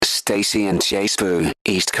Stacey and Jay Spoo,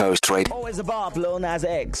 East Coast Radio. Always above Lil Nas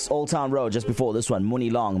X, Old Town Road. Just before this one, Mooney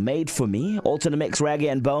Long, Made For Me. Alternate Mix, Raggy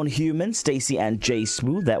and Bone, Human, Stacey and Jay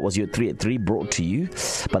Spoo. That was your 3 at 3, brought to you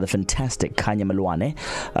by the fantastic Kanya Malwane,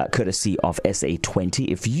 courtesy of SA20.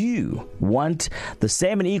 If you want the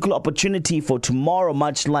same and equal opportunity for tomorrow,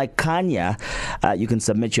 much like Kanya, you can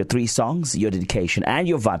submit your 3 songs, your dedication, and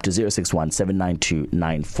your vibe to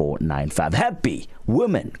 061-792-9495. Happy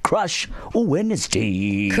Women Crush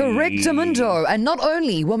Wednesday. Correct, Amundo. And not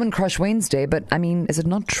only Women Crush Wednesday, but I mean, is it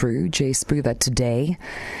not true, Jay Spoo, that today,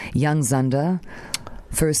 young Xander,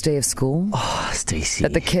 first day of school, Stacey,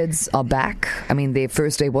 that the kids are back? I mean, their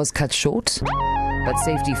first day was cut short, but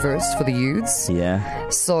safety first for the youths. Yeah.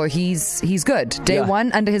 So he's good. Day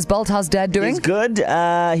one under his belt. How's Dad doing? He's good.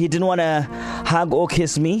 He didn't want to hug or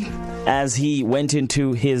kiss me as he went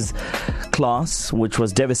into his class, which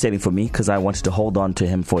was devastating for me because I wanted to hold on to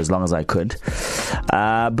him for as long as I could.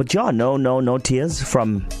 But yeah, no tears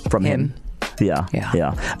from him. Yeah.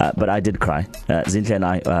 But I did cry. Zintle and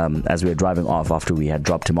I, as we were driving off after we had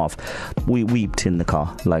dropped him off, we wept in the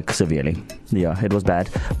car, like severely. Yeah, it was bad.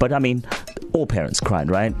 But I mean, all parents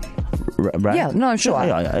cried, right? Right? Yeah, no, sure.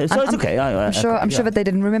 Yeah. So it's okay. I'm sure that they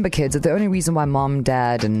didn't remember kids. The only reason why mom,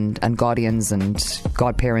 dad, and guardians and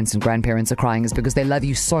godparents and grandparents are crying is because they love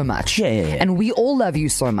you so much. Yeah. And we all love you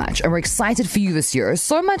so much. And we're excited for you this year.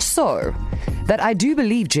 So much so that I do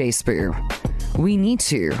believe, Jay Spoo, we need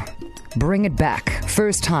to bring it back.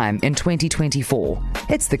 First time in 2024.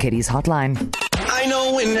 It's the Kiddies Hotline. I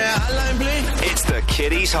know when that hotline bling. It's the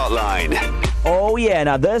Kiddies Hotline. Oh yeah,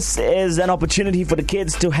 now this is an opportunity for the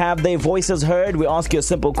kids to have their voices heard. We ask you a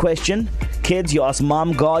simple question. Kids, you ask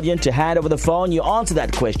mom, guardian to hand over the phone. You answer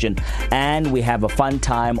that question, and we have a fun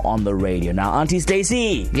time on the radio. Now, Auntie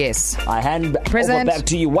Stacey. Yes. I hand over back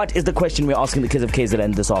to you. What is the question we're asking the kids of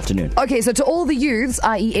KZN this afternoon? Okay, so to all the youths,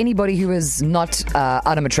 i.e. anybody who is not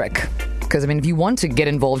out of matric, because I mean, if you want to get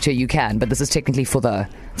involved here, you can. But this is technically for the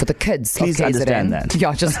kids. Please of KZN. understand that.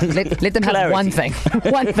 Yeah, just let them have one thing.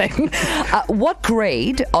 What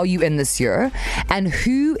grade are you in this year, and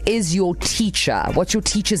who is your teacher? What's your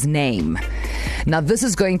teacher's name? Now, this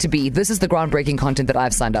is the groundbreaking content that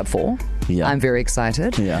I've signed up for. Yeah. I'm very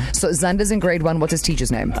excited. Yeah. So Xander's in grade 1. What's his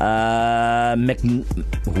teacher's name?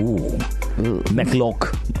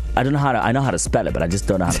 McLock. I know how to spell it, but I just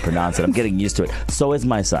don't know how to pronounce it. I'm getting used to it. So is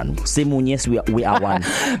my son. Simunius, we are one.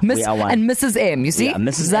 We are one. And Mrs. M, you see? Yeah,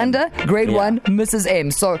 Mrs. Xander, M. grade 1, Mrs.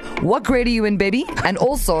 M. So what grade are you in, baby? And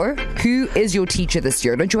also, who is your teacher this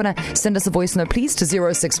year? Don't you want to send us a voice note, please, to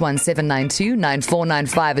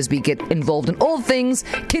 061-792-9495 as we get involved in all things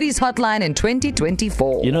Kiddies Hotline in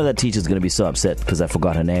 2024. You know that teacher's going to be so upset because I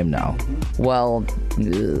forgot her name now. Well,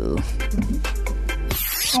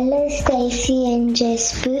 Hello, Stacey and Jay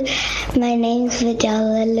Spoo. My name's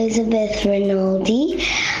Vidal Elizabeth Rinaldi.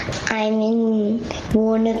 I'm in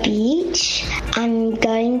Warner Beach. I'm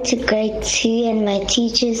going to grade 2 and my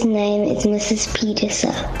teacher's name is Mrs.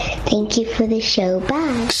 Peterson. Thank you for the show.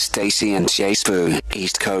 Bye. Stacey and Jay Spoo,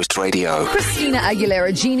 East Coast Radio. Christina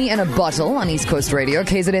Aguilera, Genie in a Bottle on East Coast Radio,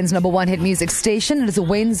 KZN's #1 hit music station. It is a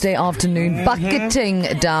Wednesday afternoon, bucketing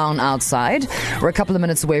down outside. We're a couple of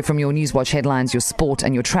minutes away from your Newswatch headlines, your sport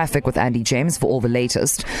and your traffic with Andy James for all the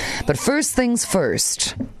latest. But first things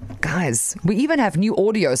first. Guys, we even have new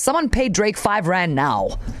audio. Someone paid Drake R5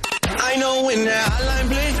 now. I know when that hotline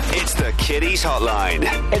bling. It's the Kiddies Hotline.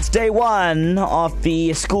 It's day 1 of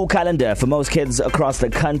the school calendar for most kids across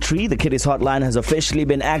the country. The Kiddies Hotline has officially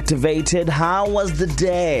been activated. How was the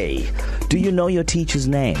day? Do you know your teacher's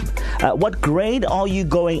name? What grade are you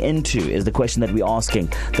going into is the question that we're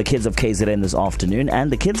asking the kids of KZN this afternoon.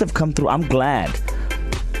 And the kids have come through. I'm glad.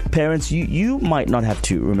 Parents, you might not have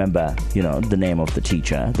to remember, the name of the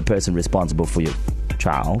teacher, the person responsible for your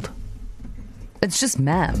child. It's just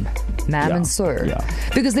ma'am and sir. Yeah.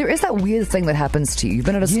 Because there is that weird thing that happens to you. You've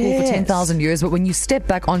been at a school for 10,000 years, but when you step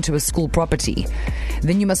back onto a school property,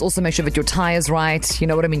 then you must also make sure that your tie is right. You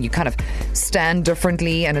know what I mean? You kind of stand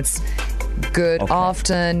differently, and it's good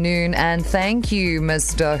afternoon and thank you,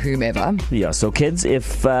 Mr. Whomever. Yeah, so kids,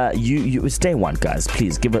 if you it's day 1, guys,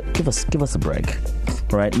 please give us a break.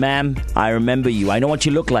 Right, ma'am, I remember you. I know what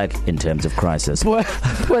you look like in terms of crisis.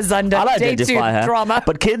 Was under I'll day 2 identify her. drama.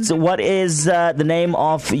 But kids, what is the name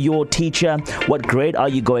of your teacher? What grade are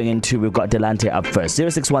you going into? We've got Delante up first.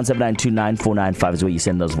 061-792-9495 is where you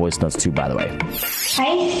send those voice notes to, by the way.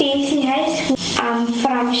 Hi, Stacey. Hi, I'm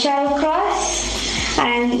from Shallowcross,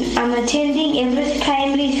 and I'm attending Everest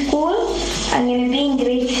Primary School. I'm going to be in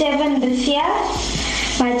grade 7 this year.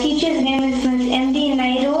 My teacher's name is Ms. M.D.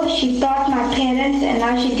 Naido. She taught my parents, and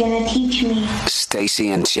now she's going to teach me.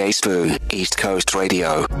 Stacey and Jay Spoo, East Coast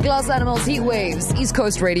Radio. Glass Animals, Heat Waves, East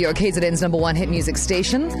Coast Radio, KZN's number one hit music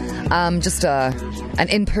station. Just an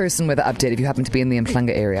in-person weather update if you happen to be in the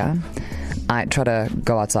Mhlanga area. I try to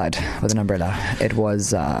go outside with an umbrella. It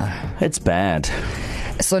was... It's bad.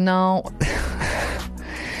 So now...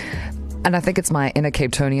 And I think it's my inner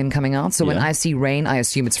Cape Townian coming out. So when I see rain, I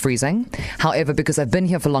assume it's freezing. However, because I've been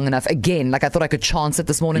here for long enough, again, like I thought I could chance it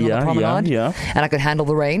this morning on the promenade. And I could handle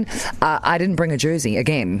the rain. I didn't bring a jersey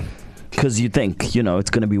again. Because you think,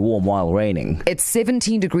 it's going to be warm while raining. It's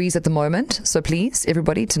 17 degrees at the moment. So please,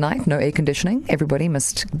 everybody, tonight, no air conditioning. Everybody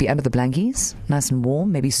must be under the blankies, nice and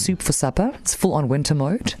warm. Maybe soup for supper. It's full on winter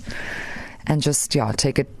mode. And just,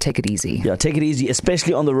 take it easy. Yeah, take it easy,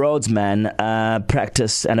 especially on the roads, man.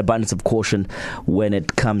 Practice an abundance of caution when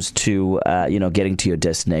it comes to, getting to your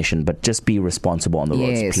destination. But just be responsible on the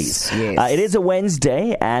roads, please. Yes. It is a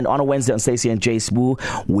Wednesday, and on a Wednesday on Stacey and Jay Spoo,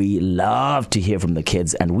 we love to hear from the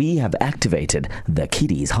kids, and we have activated the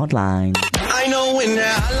Kiddies Hotline. I know when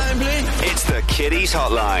that hotline bling. It's the Kiddies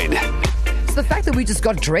Hotline. It's the fact that we just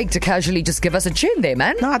got Drake to casually just give us a tune there,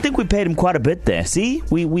 man. No, I think we paid him quite a bit there. See,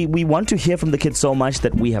 we want to hear from the kids so much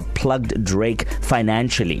that we have plugged Drake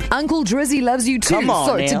financially. Uncle Drizzy loves you too. Come on,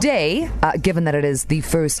 so now. Today, given that it is the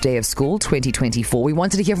first day of school, 2024, we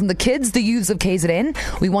wanted to hear from the kids, the youths of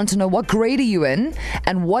KZN. We want to know what grade are you in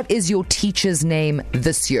and what is your teacher's name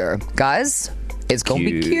this year. Guys, it's going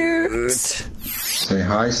to be cute. Say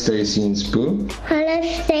hi, Stacey and Spoo.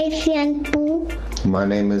 Hello, Stacey and Boo. My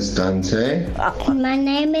name is Dante. My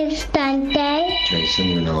name is Dante.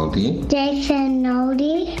 Jason Rinaldi. Jason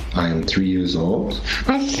Noldi. I am 3 years old.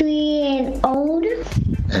 I'm 3 years old.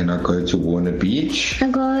 And I go to Warner Beach.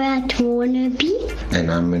 I go out to Warner Beach.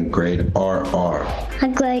 And I'm in grade RR.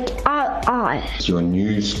 I grade RR. It's your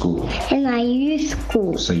new school. In my youth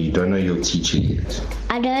school. So you don't know your teacher yet.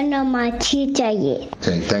 I don't know my teacher yet.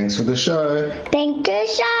 Say thanks for the show. Thank you,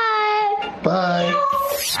 show. Bye.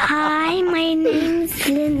 Hi, my name's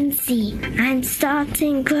Lindsay. I'm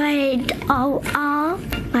starting grade OR.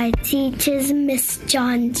 My teacher's Miss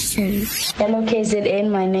Johnson. Hello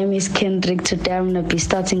KZN, my name is Kendrick. Today I'm going to be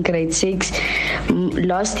starting grade 6.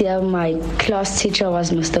 Last year my class teacher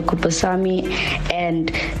was Mr. Kupasami, and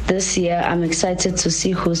this year I'm excited to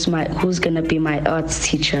see who's going to be my arts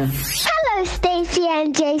teacher. Hello, Stacey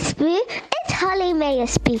and Jay Spoo. It's Holly Mayer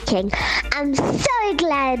speaking. I'm so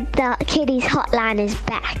glad the Kiddies Hotline is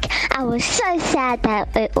back. I was so sad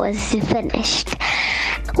that it was finished.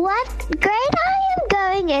 What grade I am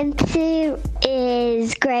going into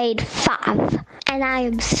is grade 5. And I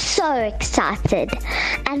am so excited.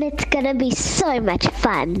 And it's going to be so much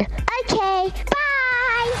fun. Okay, bye!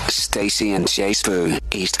 Stacey and Jay Spoo,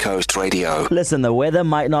 East Coast Radio. Listen, the weather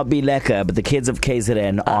might not be lekker, but the kids of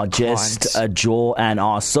KZN are just a joy and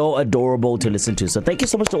are so adorable to listen to. So thank you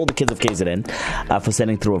so much to all the kids of KZN for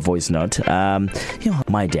sending through a voice note.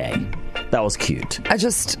 My day. That was cute.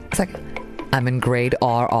 It's like... I'm in grade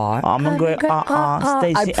RR. I'm in grade RR.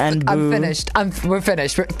 Stacey and Boo. I'm finished. We're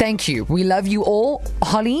finished. Thank you. We love you all.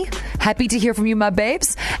 Holly, happy to hear from you, my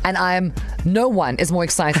babes. And no one is more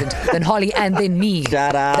excited than Holly and then me.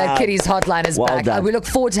 Shut up. That Kiddies Hotline is back. Done. We look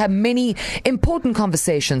forward to have many important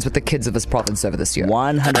conversations with the kids of this province over this year.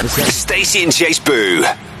 100%. Stacey and Jay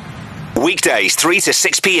Spoo. Weekdays 3 to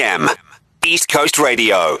 6 p.m. East Coast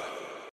Radio.